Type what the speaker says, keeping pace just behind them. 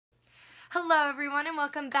Hello everyone and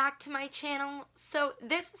welcome back to my channel. So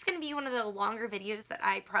this is going to be one of the longer videos that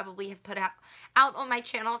I probably have put out on my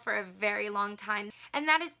channel for a very long time. And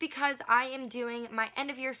that is because I am doing my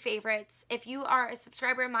end of year favorites. If you are a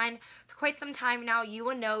subscriber of mine for quite some time now, you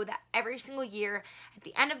will know that every single year at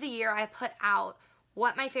the end of the year I put out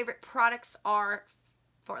what my favorite products are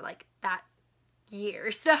for like that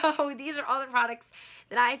year. So these are all the products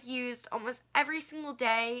that I've used almost every single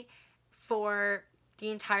day for the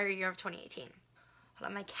entire year of 2018. Hold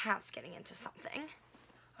on, my cat's getting into something.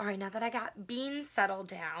 Alright, now that I got beans settled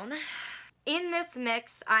down, in this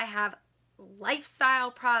mix I have lifestyle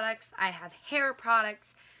products, I have hair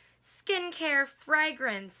products, skincare,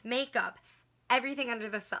 fragrance, makeup, everything under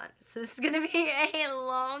the sun. So this is going to be a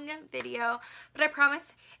long video, but I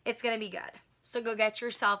promise it's going to be good. So go get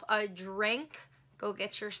yourself a drink, go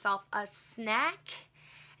get yourself a snack,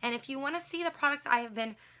 and if you want to see the products I have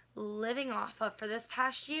been living off of for this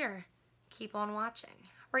past year, keep on watching.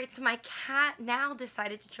 Alright, so my cat now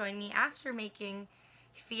decided to join me after making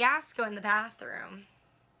a fiasco in the bathroom.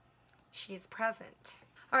 She's present.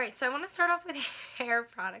 Alright, so I want to start off with hair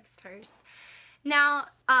products first. Now,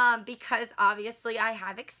 because obviously I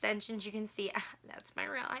have extensions, you can see that's my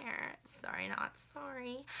real hair. Sorry, not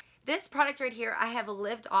sorry. This product right here I have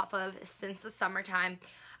lived off of since the summertime.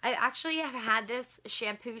 I actually have had this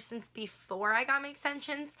shampoo since before I got my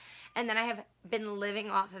extensions, and then I have been living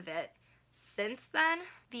off of it since then.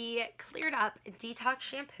 The ClearItUp Detox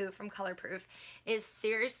Shampoo from ColorProof is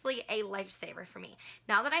seriously a lifesaver for me.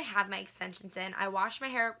 Now that I have my extensions in, I wash my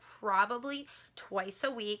hair probably twice a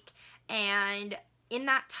week, and in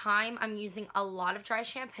that time, I'm using a lot of dry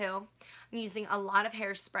shampoo, I'm using a lot of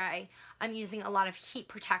hairspray, I'm using a lot of heat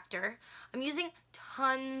protector, I'm using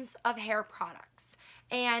tons of hair products.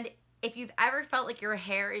 And if you've ever felt like your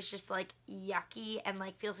hair is just like yucky and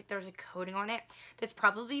like feels like there's a coating on it, that's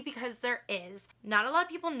probably because there is. Not a lot of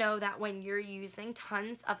people know that when you're using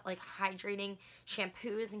tons of like hydrating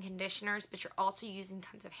shampoos and conditioners, but you're also using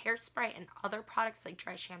tons of hairspray and other products like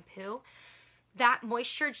dry shampoo, that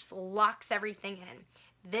moisture just locks everything in.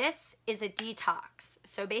 This is a detox.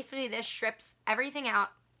 So basically this strips everything out.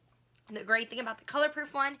 The great thing about the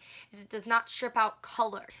ColorProof one is it does not strip out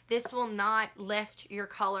color. This will not lift your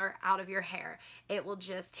color out of your hair. It will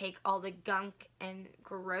just take all the gunk and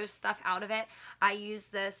gross stuff out of it. I use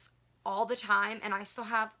this all the time and I still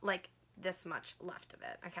have like this much left of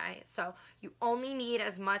it, okay? So you only need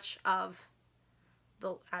as much of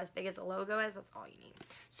as big as the logo is, that's all you need.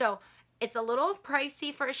 So it's a little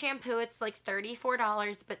pricey for a shampoo. It's like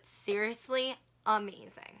 $34, but seriously,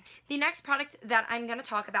 amazing. The next product that I'm going to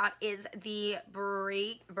talk about is the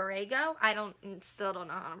Briogeo. I still don't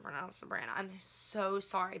know how to pronounce the brand. I'm so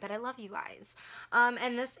sorry, but I love you guys.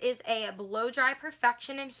 And this is a blow dry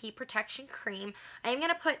perfection and heat protection cream. I'm going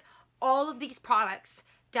to put all of these products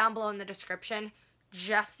down below in the description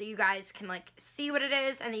just so you guys can like see what it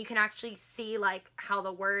is, and you can actually see like how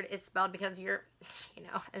the word is spelled, because you're, you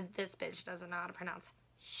know, this bitch doesn't know how to pronounce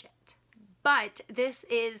shit. But this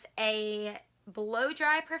is a blow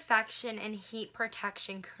dry perfection and heat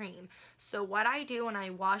protection cream. So what I do when I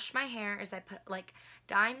wash my hair is I put like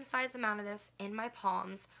dime size amount of this in my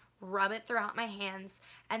palms, rub it throughout my hands,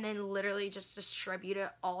 and then literally just distribute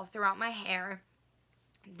it all throughout my hair.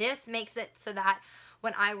 This makes it so that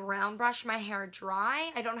when I round brush my hair dry,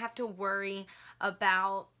 I don't have to worry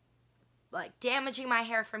about like damaging my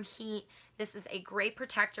hair from heat. This is a great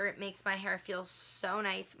protector. It makes my hair feel so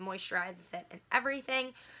nice, moisturizes it and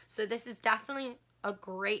everything. So this is definitely a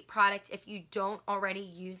great product if you don't already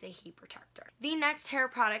use a heat protector. The next hair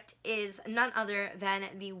product is none other than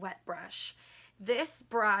the wet brush. This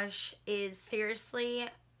brush is seriously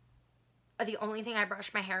the only thing I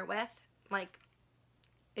brush my hair with. Like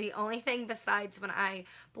the only thing besides when I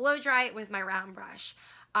blow dry it with my round brush.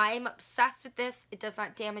 I'm obsessed with this. It does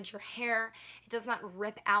not damage your hair. It does not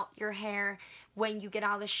rip out your hair when you get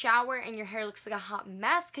out of the shower and your hair looks like a hot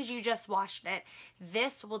mess because you just washed it.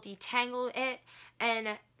 This will detangle it, and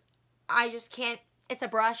I just can't. It's a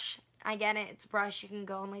brush. I get it. It's a brush. You can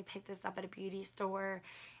go and like pick this up at a beauty store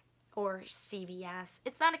or CVS.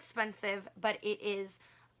 It's not expensive, but it is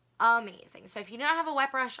amazing. So if you don't have a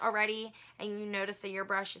wet brush already and you notice that your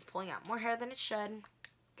brush is pulling out more hair than it should,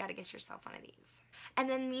 gotta get yourself one of these. And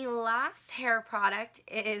then the last hair product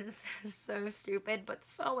is so stupid but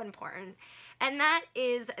so important, and that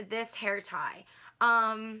is this hair tie.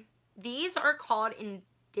 These are called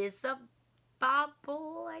Invisibobble,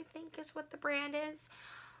 I think is what the brand is.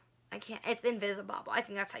 It's Invisibobble. I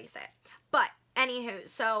think that's how you say it. But Anywho,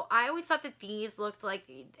 so I always thought that these looked like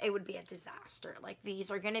it would be a disaster. Like, these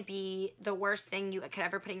are going to be the worst thing you could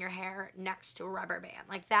ever put in your hair next to a rubber band.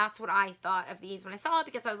 Like, that's what I thought of these when I saw it,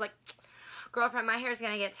 because I was like, girlfriend, my hair is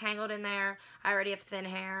going to get tangled in there. I already have thin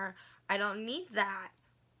hair. I don't need that.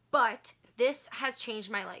 But this has changed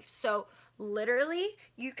my life. So, literally,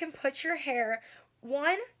 you can put your hair,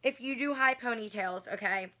 one, if you do high ponytails,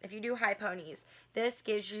 okay, if you do high ponies, this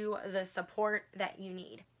gives you the support that you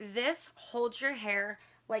need. This holds your hair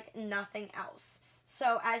like nothing else.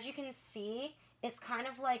 So as you can see, it's kind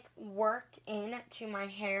of like worked into my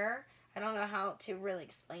hair. I don't know how to really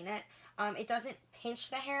explain it. It doesn't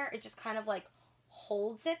pinch the hair. It just kind of like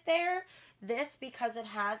holds it there. This, because it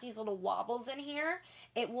has these little wobbles in here,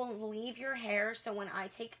 it will leave your hair. So when I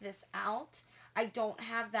take this out, I don't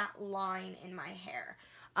have that line in my hair.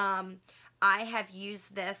 I have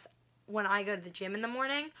used this when I go to the gym in the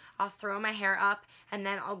morning. I'll throw my hair up and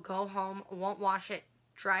then I'll go home, won't wash it,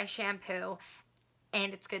 dry shampoo,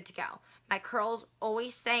 and it's good to go. My curls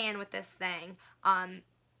always stay in with this thing.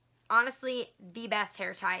 Honestly, the best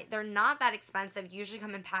hair tie. They're not that expensive. Usually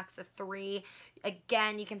come in packs of 3.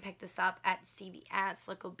 Again, you can pick this up at CVS,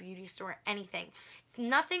 local beauty store, anything. It's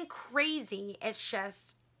nothing crazy. It's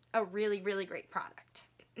just a really, really great product.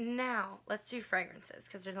 Now, let's do fragrances,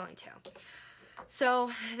 because there's only 2. So,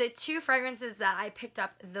 the 2 fragrances that I picked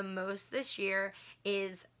up the most this year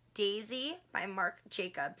is Daisy by Marc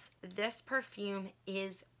Jacobs. This perfume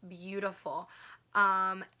is beautiful.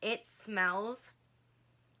 It smells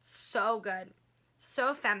so good.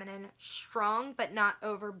 So feminine, strong, but not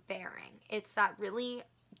overbearing. It's that really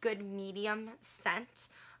good medium scent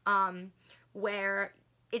where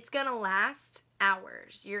it's going to last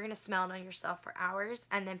hours. You're going to smell it on yourself for hours,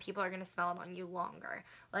 and then people are going to smell it on you longer.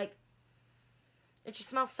 Like, it just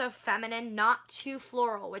smells so feminine, not too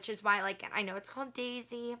floral, which is why, like, I know it's called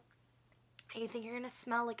Daisy, and you think you're going to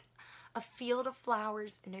smell like a field of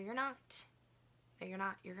flowers. No, you're not. No, you're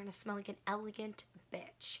not. You're going to smell like an elegant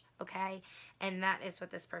bitch, okay? And that is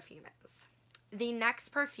what this perfume is. The next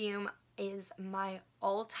perfume is my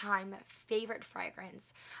all-time favorite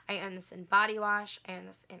fragrance. I own this in body wash. I own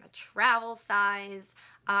this in a travel size.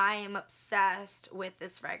 I am obsessed with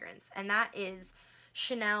this fragrance, and that is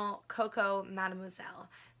Chanel Coco Mademoiselle.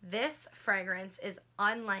 This fragrance is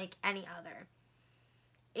unlike any other.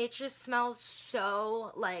 It just smells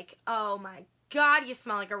so like, oh my God, you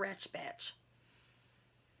smell like a rich bitch.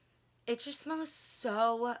 It just smells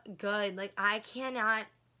so good. Like, I can't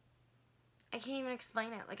even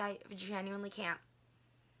explain it. Like, I genuinely can't.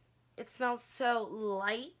 It smells so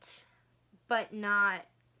light, but not,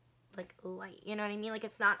 like, light. You know what I mean? Like,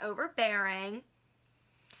 it's not overbearing,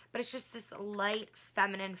 but it's just this light,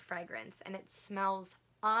 feminine fragrance, and it smells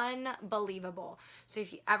unbelievable. So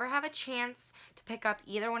if you ever have a chance to pick up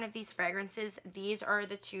either one of these fragrances, these are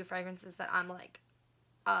the 2 fragrances that I'm, like,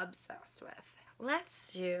 obsessed with.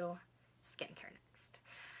 Let's do skincare next.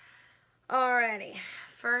 Alrighty,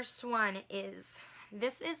 first one is,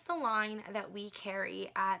 this is the line that we carry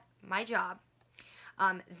at my job.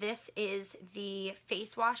 This is the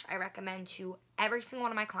face wash I recommend to every single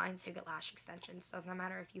one of my clients who get lash extensions. Doesn't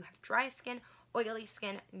matter if you have dry skin, oily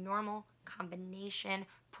skin, normal, combination,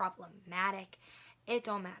 problematic, it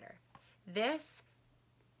don't matter. This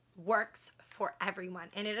works for everyone,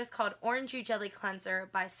 and it is called Orange Jelly Cleanser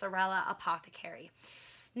by Sorella Apothecary.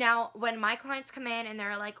 Now, when my clients come in and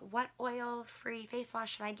they're like, what oil-free face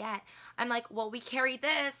wash should I get? I'm like, well, we carry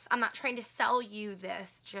this. I'm not trying to sell you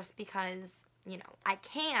this just because, you know, I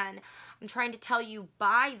can. I'm trying to tell you,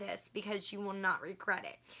 buy this because you will not regret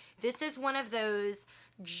it. This is one of those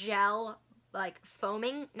gel, like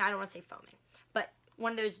foaming, no, I don't want to say foaming, but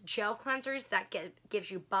one of those gel cleansers that gives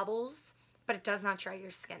you bubbles, but it does not dry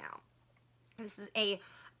your skin out. This is a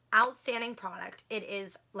outstanding product. It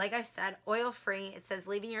is, like I said, oil-free. It says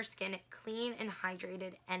leaving your skin clean and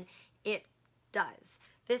hydrated, and it does.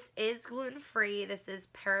 This is gluten-free. This is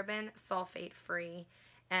paraben, sulfate-free,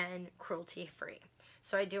 and cruelty-free.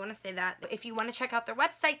 So I do want to say that. If you want to check out their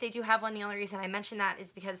website, they do have one. The only reason I mention that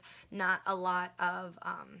is because not a lot of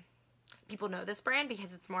people know this brand,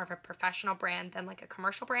 because it's more of a professional brand than like a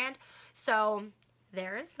commercial brand. So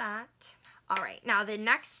there is that. Alright, now the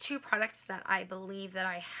next 2 products that I believe that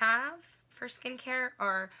I have for skincare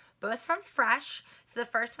are both from Fresh. So the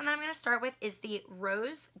first one that I'm going to start with is the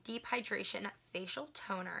Rose Deep Hydration Facial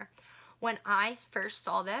Toner. When I first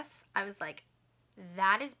saw this, I was like,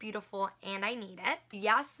 that is beautiful and I need it.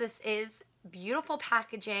 Yes, this is beautiful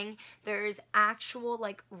packaging. There's actual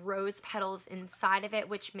like rose petals inside of it,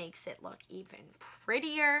 which makes it look even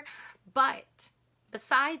prettier. But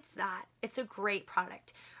besides that, it's a great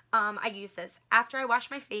product. I use this after I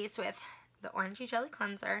wash my face with the Orangey Jelly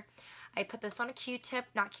Cleanser. I put this on a Q-tip,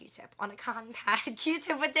 not Q-tip, on a cotton pad.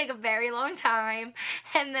 Q-tip would take a very long time.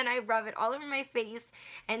 And then I rub it all over my face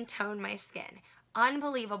and tone my skin.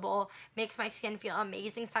 Unbelievable. Makes my skin feel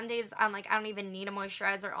amazing. Some days I'm like, I don't even need a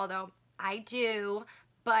moisturizer, although I do.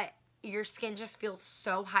 But your skin just feels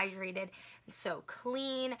so hydrated and so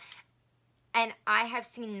clean. And I have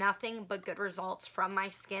seen nothing but good results from my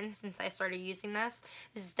skin since I started using this.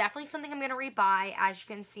 This is definitely something I'm going to rebuy. As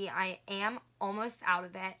you can see, I am almost out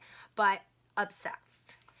of it, but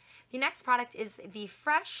obsessed. The next product is the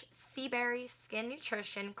Fresh Seaberry Skin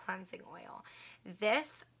Nutrition Cleansing Oil.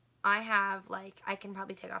 This, I have, like, I can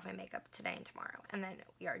probably take off my makeup today and tomorrow, and then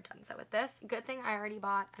we are done so with this. Good thing I already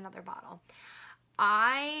bought another bottle.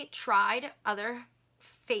 I tried other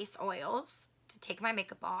face oils to take my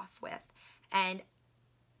makeup off with. And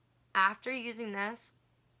after using this,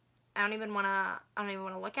 I don't even want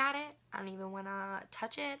to look at it. I don't even want to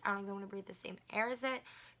touch it. I don't even want to breathe the same air as it,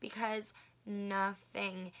 because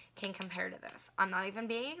nothing can compare to this. I'm not even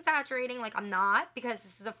being exaggerating. Like, I'm not, because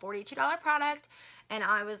this is a $42 product. And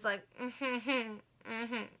I was like,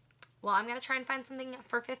 well, I'm going to try and find something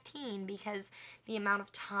for $15, because the amount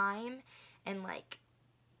of time and, like,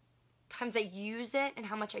 times I use it and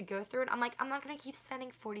how much I go through it, I'm like, I'm not going to keep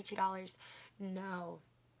spending $42. No,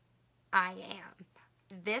 I am.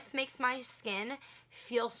 This makes my skin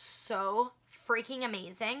feel so freaking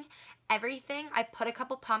amazing. Everything, I put a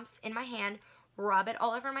couple pumps in my hand, rub it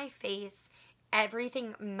all over my face.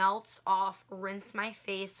 Everything melts off, rinse my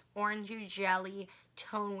face, orangey jelly,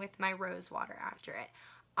 tone with my rose water after it.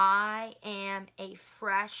 I am a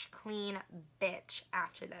fresh, clean bitch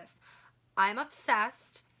after this. I'm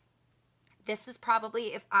obsessed. This is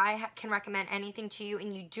probably, if I can recommend anything to you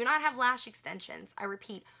and you do not have lash extensions, I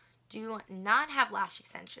repeat, do not have lash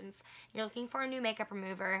extensions, you're looking for a new makeup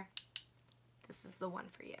remover, this is the one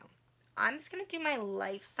for you. I'm just going to do my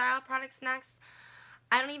lifestyle products next.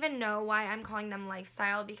 I don't even know why I'm calling them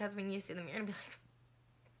lifestyle, because when you see them, you're going to be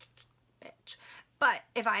like, bitch. But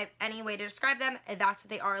if I have any way to describe them, that's what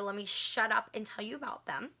they are. Let me shut up and tell you about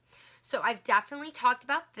them. So I've definitely talked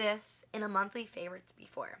about this in a monthly favorites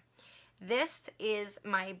before. This is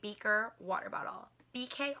my Brk Water Bottle,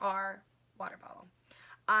 BKR Water Bottle.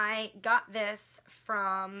 I got this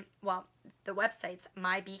from, well, the website's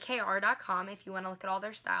mybkr.com if you want to look at all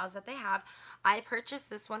their styles that they have. I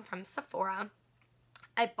purchased this one from Sephora.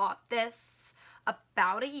 I bought this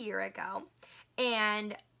about a year ago,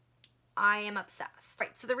 and I am obsessed.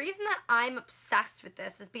 Right, so the reason that I'm obsessed with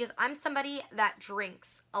this is because I'm somebody that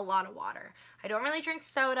drinks a lot of water. I don't really drink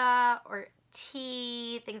soda or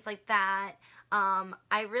tea, things like that.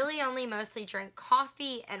 I really only mostly drink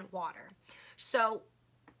coffee and water. So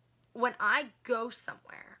when I go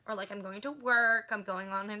somewhere, or like I'm going to work, I'm going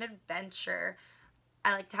on an adventure,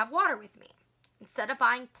 I like to have water with me. Instead of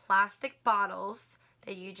buying plastic bottles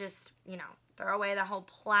that you just, you know, throw away the whole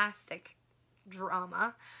plastic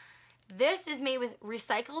drama, this is made with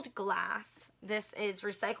recycled glass. This is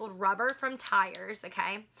recycled rubber from tires,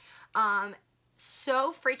 okay?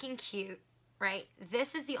 So freaking cute. Right?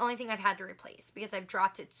 This is the only thing I've had to replace because I've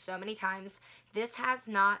dropped it so many times. This has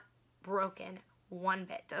not broken one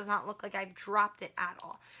bit. Does not look like I've dropped it at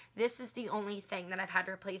all. This is the only thing that I've had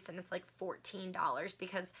to replace, and it's like $14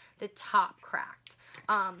 because the top cracked.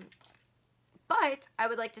 But I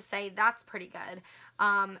would like to say that's pretty good.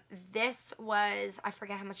 This was, I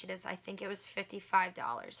forget how much it is. I think it was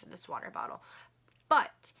 $55 for this water bottle.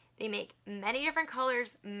 But they make many different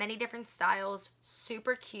colors, many different styles,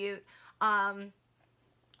 super cute. I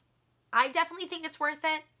definitely think it's worth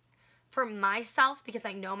it for myself because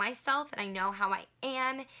I know myself and I know how I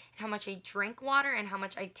am and how much I drink water and how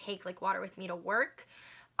much I take like water with me to work.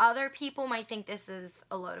 Other people might think this is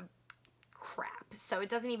a load of crap, so it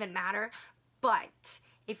doesn't even matter. But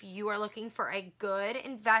if you are looking for a good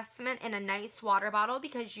investment in a nice water bottle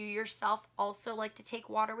because you yourself also like to take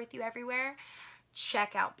water with you everywhere,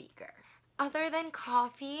 check out Brk. Other than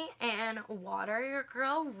coffee and water, your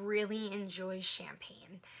girl really enjoys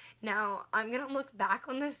champagne. Now, I'm going to look back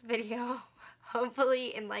on this video,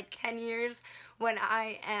 hopefully in like 10 years when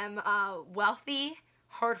I am a wealthy,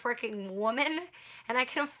 hardworking woman and I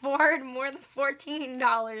can afford more than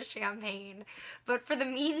 $14 champagne. But for the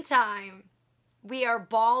meantime, we are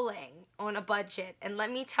balling on a budget. And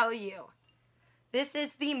let me tell you, this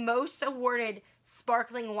is the most awarded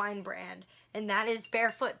sparkling wine brand, and that is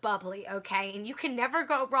Barefoot Bubbly, okay? And you can never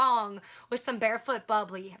go wrong with some Barefoot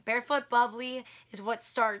Bubbly. Barefoot Bubbly is what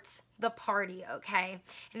starts the party, okay?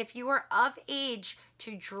 And if you are of age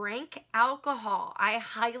to drink alcohol, I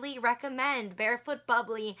highly recommend Barefoot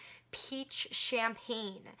Bubbly Peach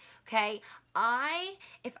Champagne, okay?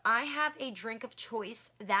 if I have a drink of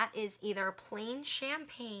choice, that is either plain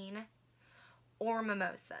champagne or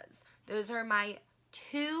mimosas. Those are my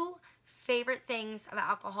two favorite things of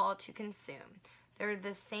alcohol to consume. They're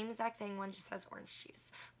the same exact thing, one just has orange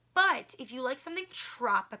juice. But if you like something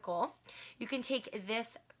tropical, you can take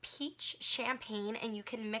this peach champagne and you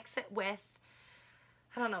can mix it with,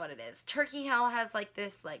 I don't know what it is. Turkey Hill has like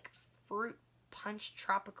this like fruit punch,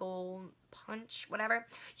 tropical punch, whatever.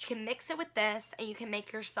 You can mix it with this and you can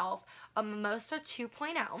make yourself a mimosa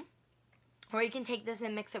 2.0, or you can take this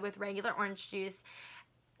and mix it with regular orange juice.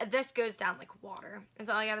 This goes down like water, is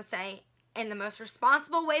all I gotta say. In the most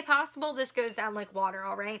responsible way possible, this goes down like water,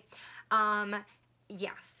 all right?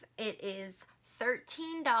 Yes, it is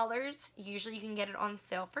 $13. Usually you can get it on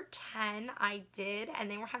sale for $10. I did, and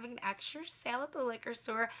they were having an extra sale at the liquor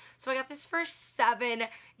store, so I got this for $7,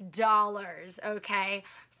 okay?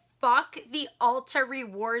 Fuck the Ulta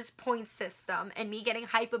Rewards point system and me getting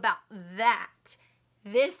hype about that.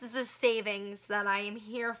 This is a savings that I am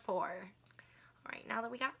here for. Alright, now that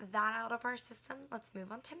we got that out of our system, let's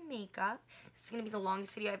move on to makeup. This is going to be the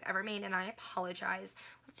longest video I've ever made, and I apologize.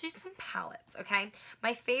 Let's do some palettes, okay?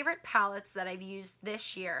 My favorite palettes that I've used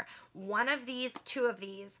this year, two of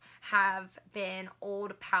these have been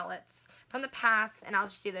old palettes from the past, and I'll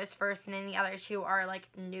just do those first, and then the other two are like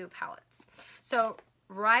new palettes. So,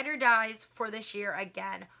 Ride or Dies for this year,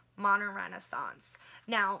 again, Modern Renaissance.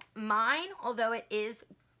 Now, mine, although it is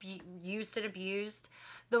used and abused,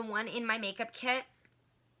 the one in my makeup kit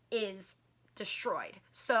is destroyed.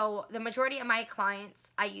 So the majority of my clients,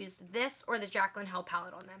 I use this or the Jaclyn Hill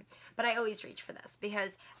palette on them. But I always reach for this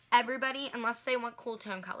because everybody, unless they want cool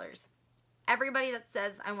tone colors, everybody that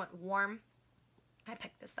says I want warm, I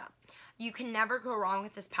pick this up. You can never go wrong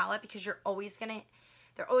with this palette because they're always gonna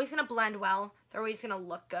blend well. They're always gonna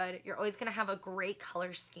look good. You're always gonna have a great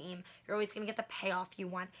color scheme. You're always gonna get the payoff you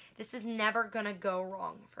want. This is never gonna go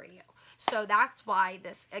wrong for you. So that's why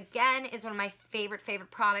this, again, is one of my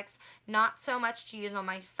favorite products. Not so much to use on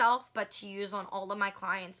myself, but to use on all of my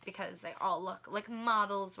clients because they all look like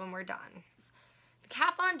models when we're done. The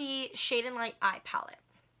Kat Von D Shade and Light Eye Palette.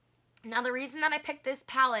 Now, the reason that I picked this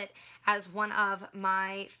palette as one of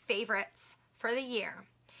my favorites for the year,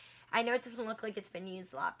 I know it doesn't look like it's been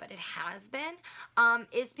used a lot, but it has been,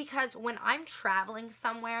 is because when I'm traveling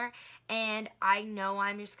somewhere and I know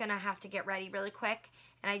I'm just going to have to get ready really quick,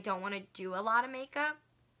 and I don't want to do a lot of makeup,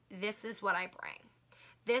 this is what I bring.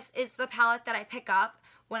 This is the palette that I pick up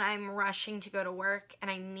when I'm rushing to go to work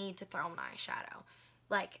and I need to throw on eyeshadow.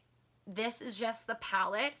 Like, this is just the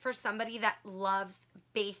palette for somebody that loves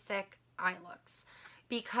basic eye looks.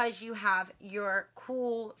 Because you have your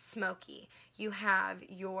cool smoky, you have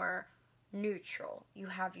your neutral, you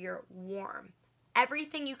have your warm.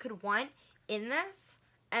 Everything you could want in this,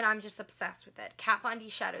 and I'm just obsessed with it. Kat Von D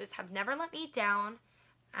shadows have never let me down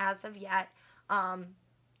as of yet,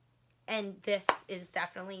 and this is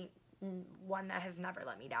definitely one that has never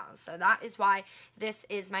let me down. So that is why this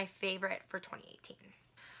is my favorite for 2018.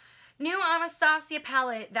 New Anastasia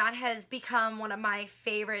palette that has become one of my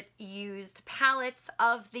favorite used palettes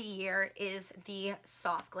of the year is the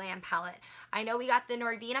Soft Glam palette. I know we got the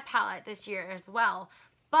Norvina palette this year as well,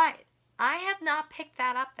 but I have not picked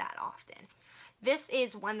that up that often. This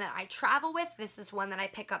is one that I travel with. This is one that I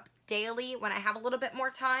pick up daily when I have a little bit more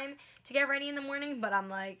time to get ready in the morning, but I'm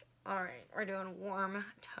like, all right, we're doing warm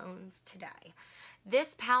tones today.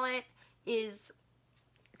 This palette is,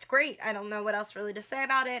 it's great. I don't know what else really to say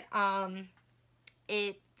about it.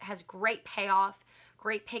 It has great payoff,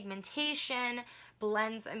 great pigmentation,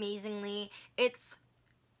 blends amazingly. It's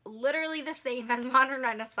literally the same as Modern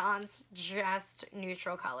Renaissance, just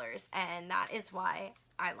neutral colors, and that is why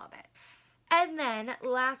I love it. And then,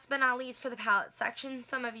 last but not least for the palette section,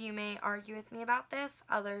 some of you may argue with me about this,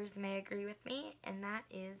 others may agree with me, and that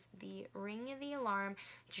is the Ring the Alarm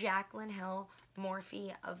Jaclyn Hill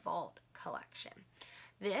Morphe Vault Collection.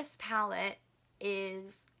 This palette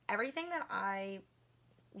is everything that I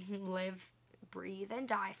live, breathe, and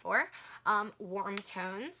die for. Warm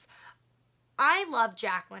tones. I love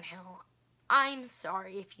Jaclyn Hill. I'm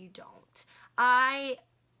sorry if you don't. I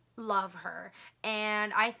love her,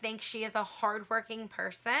 and I think she is a hardworking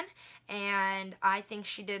person, and I think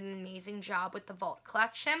she did an amazing job with the Vault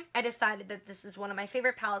collection. I decided that this is one of my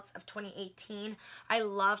favorite palettes of 2018. I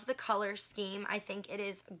love the color scheme. I think it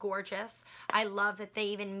is gorgeous. I love that they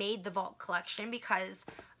even made the Vault collection because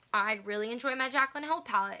I really enjoy my Jaclyn Hill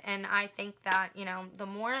palette, and I think that, you know, the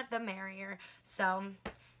more the merrier. So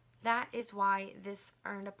that is why this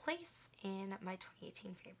earned a place in my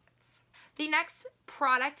 2018 favorites. The next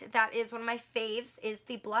product that is one of my faves is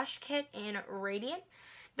the Blush Kit in Radiant.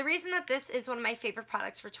 The reason that this is one of my favorite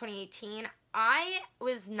products for 2018, I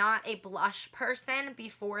was not a blush person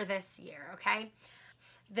before this year, okay?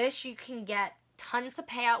 This you can get tons of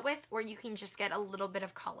payout with, or you can just get a little bit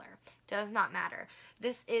of color. Does not matter.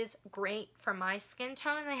 This is great for my skin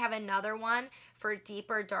tone. They have another one for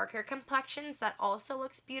deeper, darker complexions that also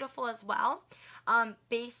looks beautiful as well.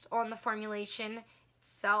 Based on the formulation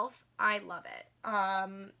itself, I love it.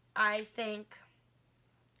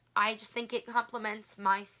 I just think it complements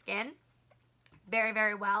my skin very,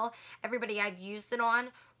 very well. Everybody I've used it on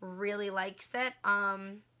really likes it.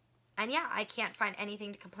 And yeah, I can't find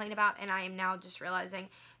anything to complain about, and I am now just realizing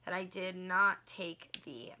that I did not take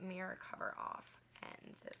the mirror cover off,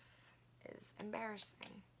 and this is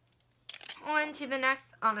embarrassing. On to the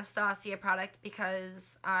next Anastasia product,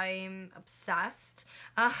 because I'm obsessed.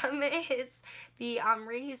 It's the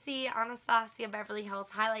Amrezy Anastasia Beverly Hills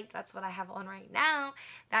Highlight. That's what I have on right now.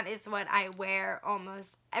 That is what I wear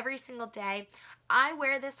almost every single day. I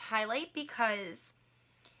wear this highlight because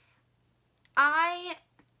I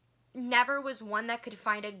never was one that could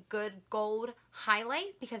find a good gold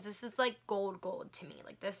highlight, because this is like gold to me.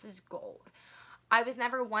 Like, this is gold. I was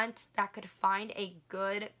never one that could find a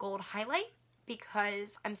good gold highlight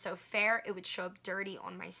because I'm so fair. It would show up dirty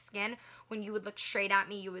on my skin. When you would look straight at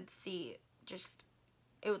me, you would see just,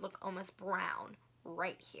 it would look almost brown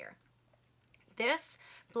right here. This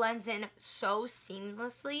blends in so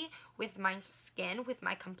seamlessly with my skin, with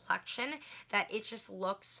my complexion, that it just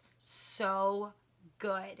looks so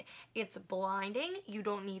good. It's blinding. You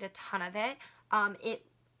don't need a ton of it.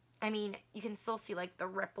 I mean, you can still see like the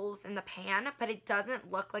ripples in the pan, but it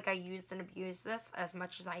doesn't look like I used and abused this as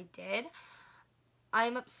much as I did.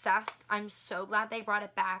 I'm obsessed. I'm so glad they brought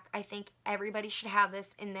it back. I think everybody should have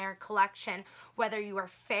this in their collection. Whether you are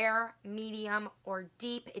fair, medium, or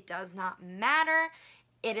deep, it does not matter.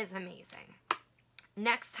 It is amazing.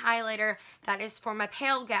 Next highlighter, that is for my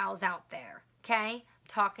pale gals out there, okay? I'm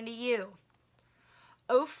talking to you.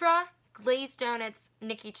 Ofra Glazed Donuts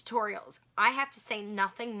Nikki Tutorials. I have to say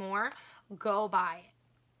nothing more. Go buy it.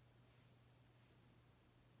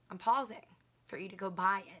 I'm pausing for you to go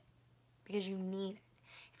buy it because you need it.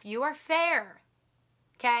 If you are fair,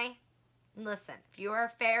 okay? Listen, if you are a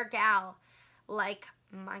fair gal like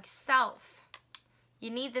myself, you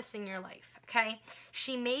need this in your life, okay?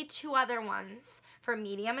 She made 2 other ones for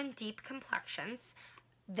medium and deep complexions.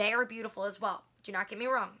 They are beautiful as well. Do not get me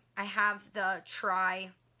wrong. I have the Try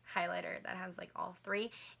highlighter that has like all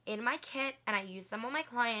 3 in my kit, and I use them on my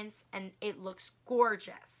clients, and it looks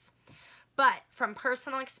gorgeous. But from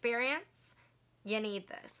personal experience, you need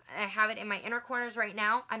this. I have it in my inner corners right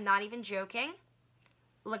now. I'm not even joking.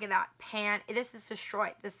 Look at that pan. This is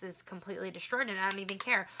destroyed. This is completely destroyed, and I don't even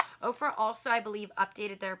care. Ofra also, I believe,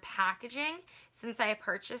 updated their packaging since I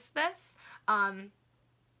purchased this.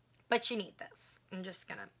 But you need this. I'm just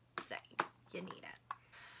gonna say, you need it.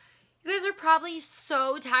 You guys are probably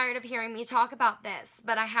so tired of hearing me talk about this,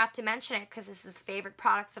 but I have to mention it because this is favorite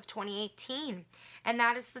products of 2018, and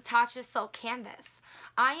that is the Tatcha Silk Canvas.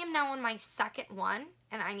 I am now on my 2nd one,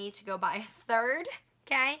 and I need to go buy a 3rd,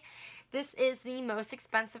 okay? This is the most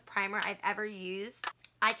expensive primer I've ever used.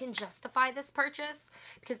 I can justify this purchase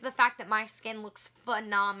because of the fact that my skin looks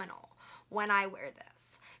phenomenal when I wear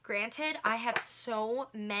this. Granted, I have so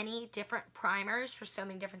many different primers for so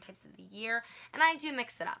many different types of the year, and I do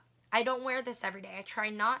mix it up. I don't wear this every day. I try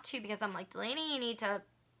not to because I'm like, Delaney, you need to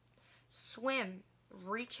swim,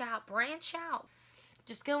 reach out, branch out.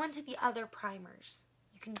 Just go into the other primers.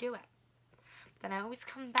 You can do it. But then I always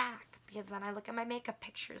come back because then I look at my makeup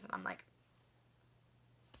pictures and I'm like,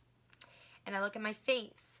 and I look at my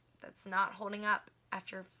face that's not holding up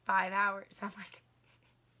after 5 hours. I'm like,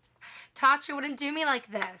 Tatcha wouldn't do me like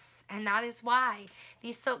this. And that is why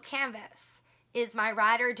the Silk Canvas is my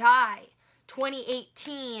ride or die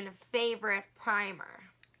 2018 favorite primer.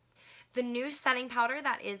 The new setting powder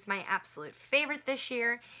that is my absolute favorite this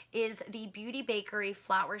year is the Beauty Bakerie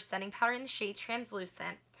Flower Setting Powder in the shade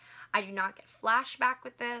Translucent. I do not get flashback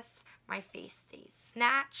with this. My face stays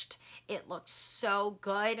snatched. It looks so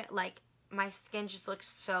good. Like, my skin just looks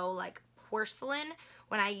so like porcelain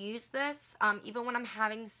when I use this. Even when I'm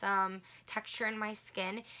having some texture in my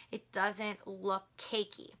skin, it doesn't look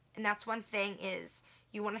cakey. And that's one thing, is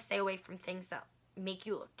you want to stay away from things that make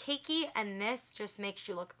you look cakey, and this just makes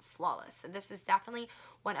you look flawless. So this is definitely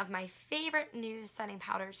one of my favorite new setting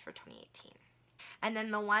powders for 2018. And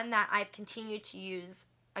then the one that I've continued to use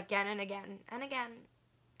again and again and again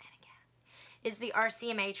and again is the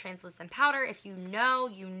RCMA Translucent Powder. If you know,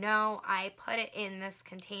 you know. I put it in this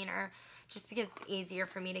container just because it's easier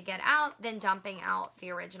for me to get out than dumping out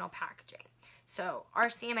the original packaging. So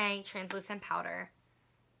RCMA Translucent Powder,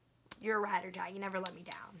 You're a ride or die. You never let me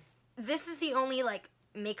down. This is the only, like,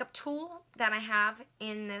 makeup tool that I have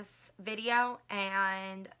in this video,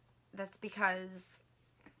 and that's because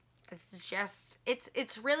it's just,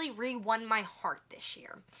 it's really re-won my heart this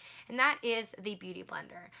year, and that is the Beauty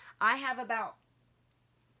Blender. I have about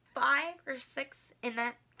 5 or 6 in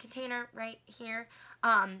that container right here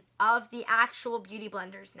of the actual Beauty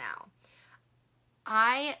Blenders now.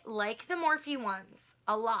 I like the Morphe ones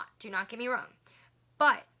a lot, do not get me wrong,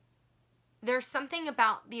 but there's something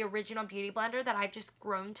about the original Beauty Blender that I've just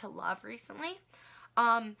grown to love recently.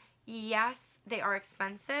 Yes, they are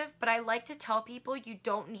expensive, but I like to tell people you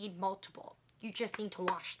don't need multiple. You just need to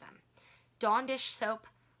wash them. Dawn dish soap,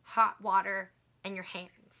 hot water, and your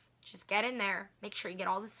hands. Just get in there, make sure you get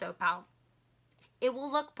all the soap out. It will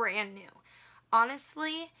look brand new.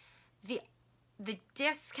 Honestly, the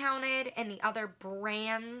discounted and the other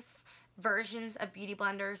brands versions of Beauty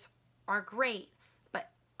Blenders are great,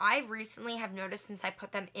 but I recently have noticed since I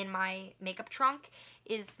put them in my makeup trunk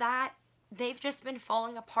is that they've just been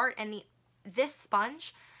falling apart, and this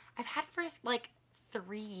sponge I've had for like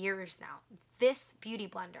 3 years now. This Beauty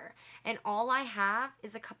Blender, and all I have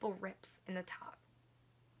is a couple rips in the top.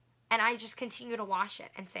 And I just continue to wash it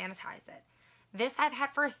and sanitize it. This I've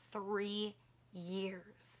had for 3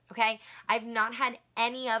 years, okay? I've not had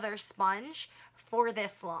any other sponge for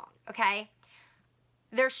this long, okay?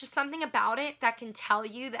 There's just something about it that can tell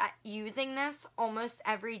you that using this almost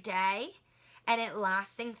every day and it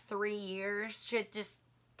lasting 3 years should just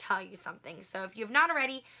tell you something. So if you have not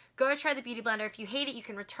already, go try the Beauty Blender. If you hate it, you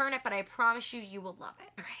can return it, but I promise you, you will love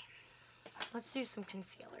it. All right, let's do some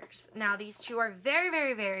concealers. Now, these two are very,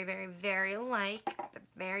 very, very, very, very alike, but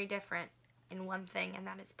very different in one thing, and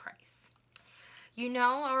that is price. You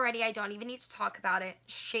know already, I don't even need to talk about it.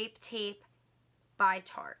 Shape Tape by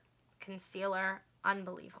Tarte. Concealer,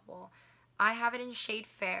 unbelievable. I have it in shade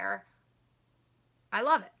Fair. I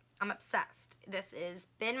love it. I'm obsessed. This has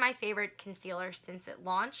been my favorite concealer since it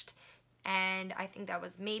launched, and I think that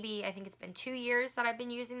was maybe, I think it's been 2 years that I've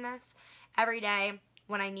been using this every day.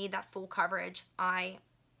 When I need that full coverage, I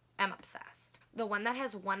am obsessed. The one that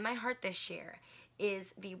has won my heart this year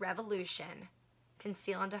is the Revolution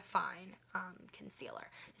Conceal and Define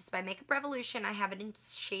concealer. This is by Makeup Revolution. I have it in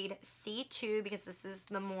shade C2 because this is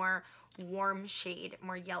the more warm shade,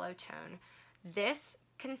 more yellow tone. This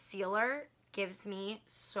concealer gives me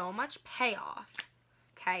so much payoff,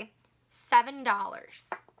 okay? $7.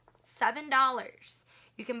 $7.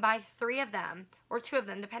 You can buy 3 of them, or 2 of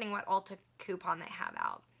them, depending what Ulta coupon they have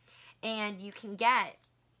out. And you can get,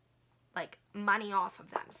 like, money off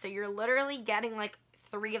of them. So you're literally getting, like,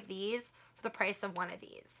 3 of these for the price of 1 of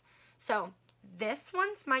these. So this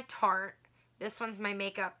one's my Tarte. This one's my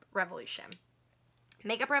Makeup Revolution.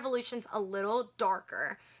 Makeup Revolution's a little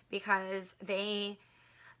darker because the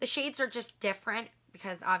shades are just different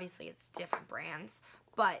because obviously it's different brands,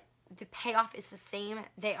 but the payoff is the same.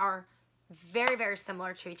 They are very, very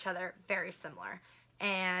similar to each other, very similar.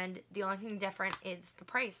 And the only thing different is the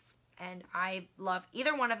price. And I love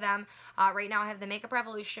either one of them. Right now I have the Makeup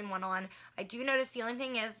Revolution one on. I do notice the only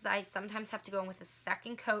thing is I sometimes have to go in with a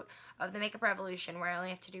second coat of the Makeup Revolution where I only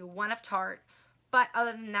have to do 1 of Tarte. But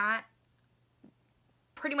other than that,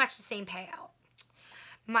 pretty much the same payout.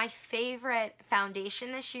 My favorite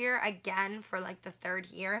foundation this year, again for like the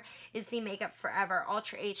 3rd year, is the Makeup Forever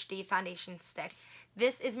Ultra HD Foundation Stick.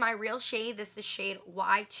 This is my real shade. This is shade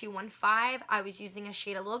Y215. I was using a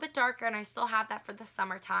shade a little bit darker, and I still have that for the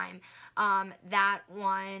summertime. That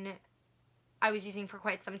one I was using for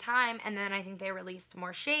quite some time, and then I think they released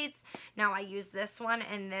more shades. Now I use this one,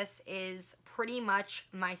 and this is pretty much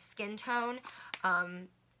my skin tone.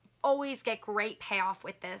 Always get great payoff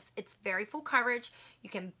with this. It's very full coverage.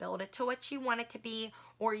 You can build it to what you want it to be,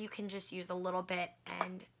 or you can just use a little bit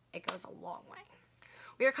and it goes a long way.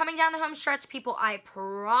 We are coming down the home stretch, people, I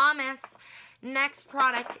promise. Next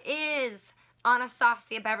product is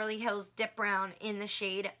Anastasia Beverly Hills Dip Brown in the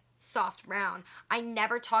shade Soft Brown. I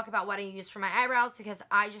never talk about what I use for my eyebrows because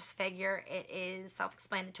I just figure it is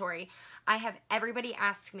self-explanatory. I have everybody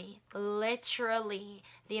ask me, literally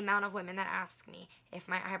the amount of women that ask me if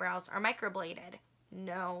my eyebrows are microbladed.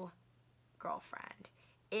 No, girlfriend.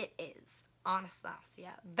 It is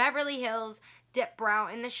Anastasia Beverly Hills Dip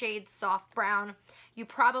Brown in the shade Soft Brown. You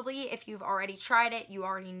probably, if you've already tried it, you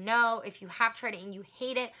already know. If you have tried it and you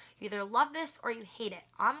hate it, you either love this or you hate it.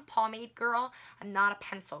 I'm a pomade girl. I'm not a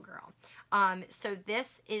pencil girl. So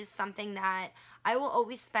this is something that I will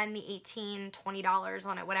always spend the $18, $20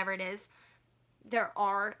 on it, whatever it is. There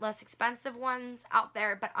are less expensive ones out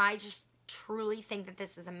there, but I just truly think that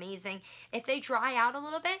this is amazing. If they dry out a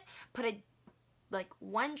little bit, put a like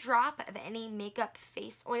 1 drop of any makeup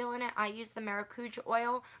face oil in it. I use the Maracuja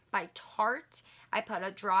oil by Tarte. I put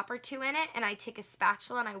a drop or 2 in it, and I take a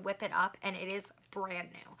spatula and I whip it up, and it is brand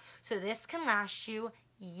new. So this can last you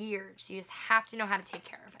years. You just have to know how to take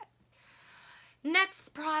care of it.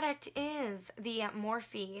 Next product is the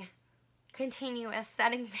Morphe Continuous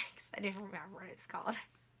Setting Mix. I didn't remember what it's called.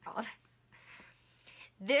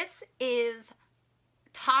 This is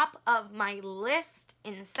top of my list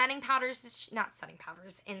in setting powders,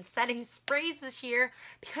 in setting sprays this year,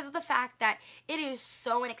 because of the fact that it is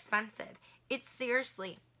so inexpensive. It's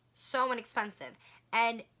seriously so inexpensive,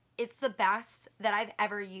 and it's the best that I've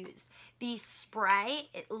ever used. The spray,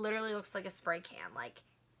 it literally looks like a spray can. Like,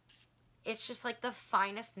 it's just like the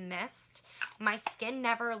finest mist. My skin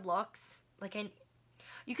never looks like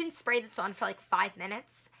you can spray this on for like 5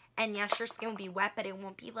 minutes, and yes, your skin will be wet, but it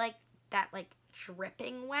won't be like that, like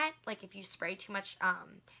dripping wet, like if you spray too much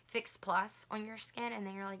Fix Plus on your skin and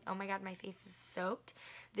then you're like, oh my god, my face is soaked.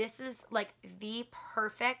 This is like the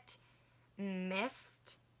perfect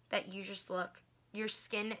mist that you just look, your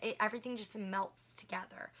skin, everything just melts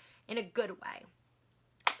together in a good way.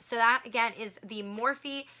 So that again is the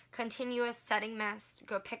Morphe Continuous Setting Mist.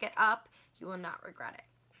 Go pick it up, you will not regret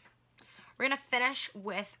it. We're gonna finish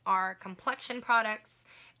with our complexion products.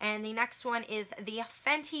 And the next one is the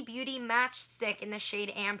Fenty Beauty Match Stick in the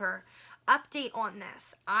shade Amber. Update on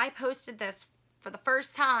this. I posted this for the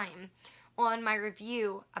first time on my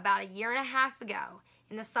review about 1.5 years ago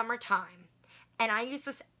in the summertime. And I use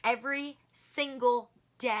this every single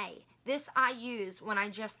day. This I use when I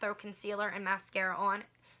just throw concealer and mascara on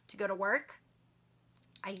to go to work.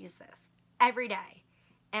 I use this every day.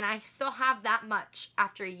 And I still have that much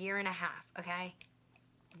after 1.5 years, okay?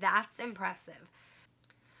 That's impressive.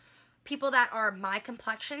 People that are my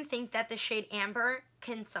complexion think that the shade Amber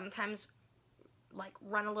can sometimes like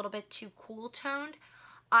run a little bit too cool toned.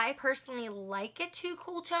 I personally like it too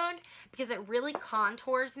cool toned because it really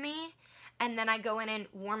contours me, and then I go in and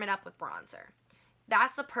warm it up with bronzer.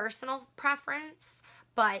 That's a personal preference,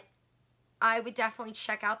 but I would definitely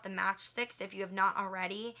check out the matchsticks if you have not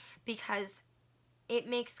already, because it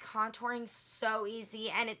makes contouring so easy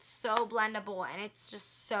and it's so blendable and it's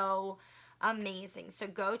just so amazing. So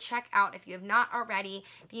go check out, if you have not already,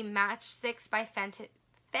 the Match Stix by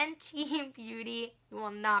Fenty Beauty. You will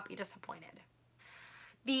not be disappointed.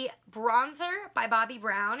 The bronzer by Bobbi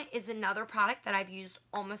Brown is another product that I've used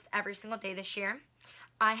almost every single day this year.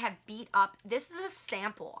 I have beat up, this is a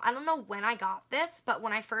sample. I don't know when I got this, but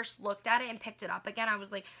when I first looked at it and picked it up again, I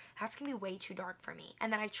was like, that's gonna be way too dark for me.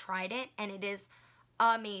 And then I tried it and it is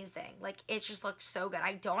amazing. Like, it just looks so good.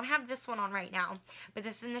 I don't have this one on right now, but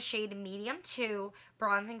this is in the shade Medium 2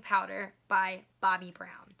 Bronzing Powder by Bobbi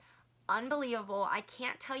Brown. Unbelievable. I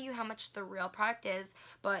can't tell you how much the real product is,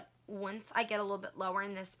 but once I get a little bit lower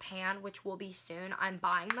in this pan, which will be soon, I'm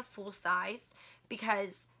buying the full size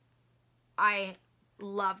because I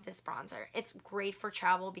love this bronzer. It's great for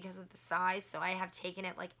travel because of the size, so I have taken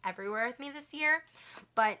it like everywhere with me this year.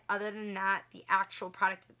 But other than that, the actual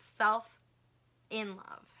product itself, in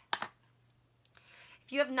love.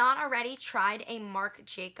 If you have not already tried a Marc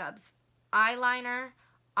Jacobs eyeliner,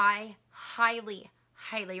 I highly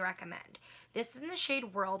recommend. This is in the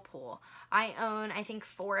shade Whirlpool. I own, I think,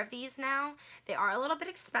 4 of these now. They are a little bit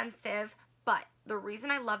expensive, but the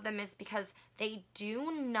reason I love them is because they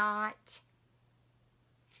do not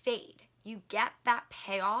fade. You get that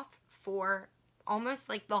payoff for almost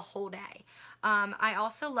like the whole day. I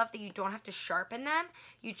also love that you don't have to sharpen them.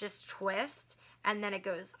 You just twist and then it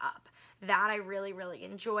goes up. That I really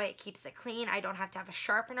enjoy. It keeps it clean. I don't have to have a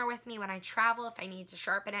sharpener with me when I travel if I need to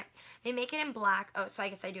sharpen it. They make it in black. Oh, so I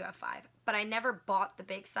guess I do have 5. But I never bought the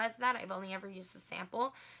big size of that. I've only ever used the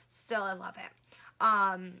sample. Still, I love it.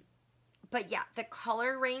 But yeah, the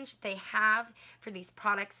color range they have for these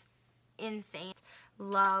products, insane.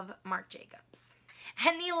 Love Marc Jacobs.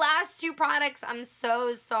 And the last 2 products, I'm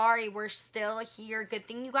so sorry, we're still here. Good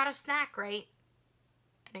thing you got a snack, right?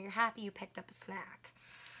 I know you're happy you picked up a snack.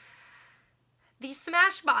 The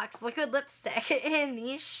Smashbox liquid lipstick in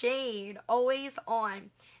the shade Always On.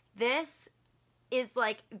 This is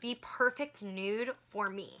like the perfect nude for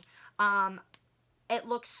me. It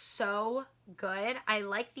looks so good. I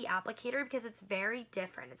like the applicator because it's very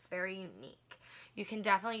different. It's very unique. You can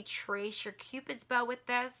definitely trace your Cupid's bow with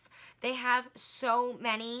this. They have so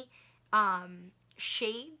many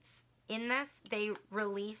shades in this. They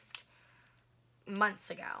released months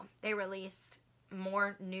ago. They released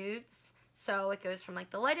more nudes. So it goes from like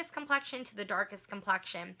the lightest complexion to the darkest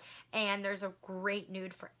complexion, and there's a great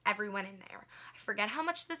nude for everyone in there. I forget how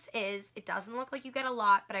much this is. It doesn't look like you get a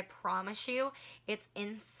lot, but I promise you it's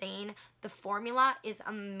insane. The formula is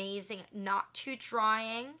amazing, not too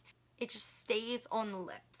drying. It just stays on the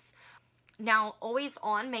lips. Now, Always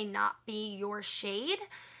On may not be your shade,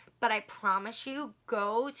 but I promise you,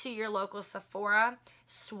 go to your local Sephora,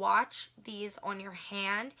 swatch these on your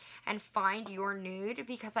hand, and find your nude,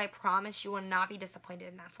 because I promise you will not be disappointed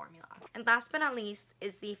in that formula. And last but not least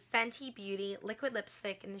is the Fenty Beauty Liquid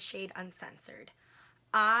Lipstick in the shade Uncensored.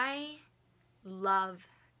 I love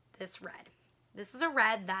this red. This is a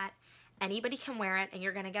red that anybody can wear it, and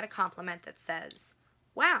you're going to get a compliment that says,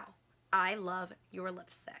 wow, I love your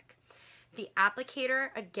lipstick. The applicator,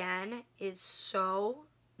 again, is so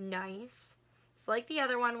nice. It's like the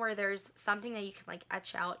other one where there's something that you can like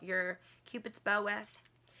etch out your Cupid's bow with.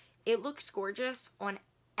 It looks gorgeous on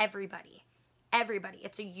everybody. Everybody.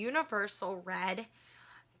 It's a universal red.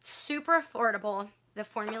 Super affordable. The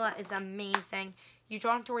formula is amazing. You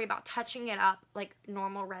don't have to worry about touching it up like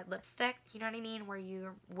normal red lipstick. You know what I mean? Where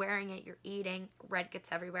you're wearing it, you're eating, red gets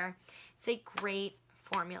everywhere. It's a great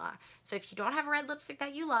formula. So if you don't have a red lipstick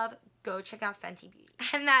that you love, go check out Fenty Beauty.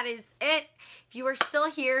 And that is it. If you are still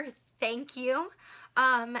here, thank you.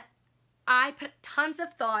 I put tons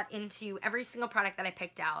of thought into every single product that I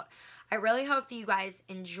picked out. I really hope that you guys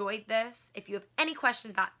enjoyed this. If you have any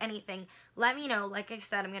questions about anything, let me know. Like I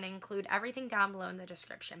said, I'm going to include everything down below in the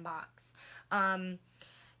description box.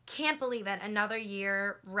 Can't believe it. Another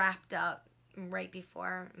year wrapped up right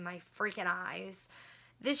before my freaking eyes.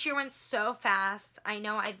 This year went so fast. I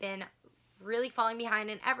know I've been really falling behind,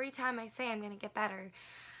 and every time I say I'm going to get better.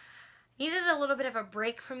 Needed a little bit of a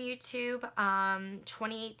break from YouTube.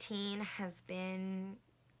 2018 has been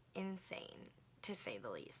insane, to say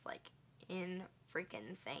the least. Like, freaking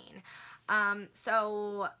insane.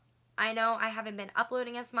 So I know I haven't been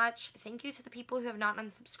uploading as much. Thank you to the people who have not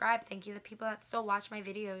unsubscribed. Thank you to the people that still watch my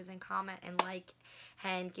videos and comment and like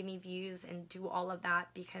and give me views and do all of that,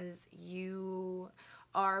 because you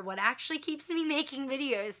are what actually keeps me making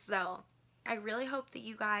videos. So I really hope that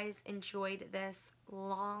you guys enjoyed this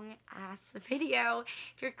long ass video.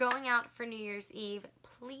 If you're going out for New Year's Eve,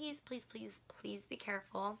 please, please, please, please be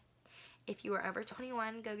careful. If you are over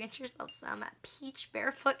 21, go get yourself some peach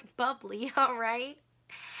barefoot bubbly, alright?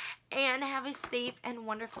 And have a safe and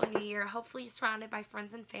wonderful New Year. Hopefully surrounded by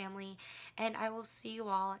friends and family. And I will see you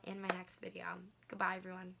all in my next video. Goodbye,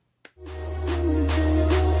 everyone.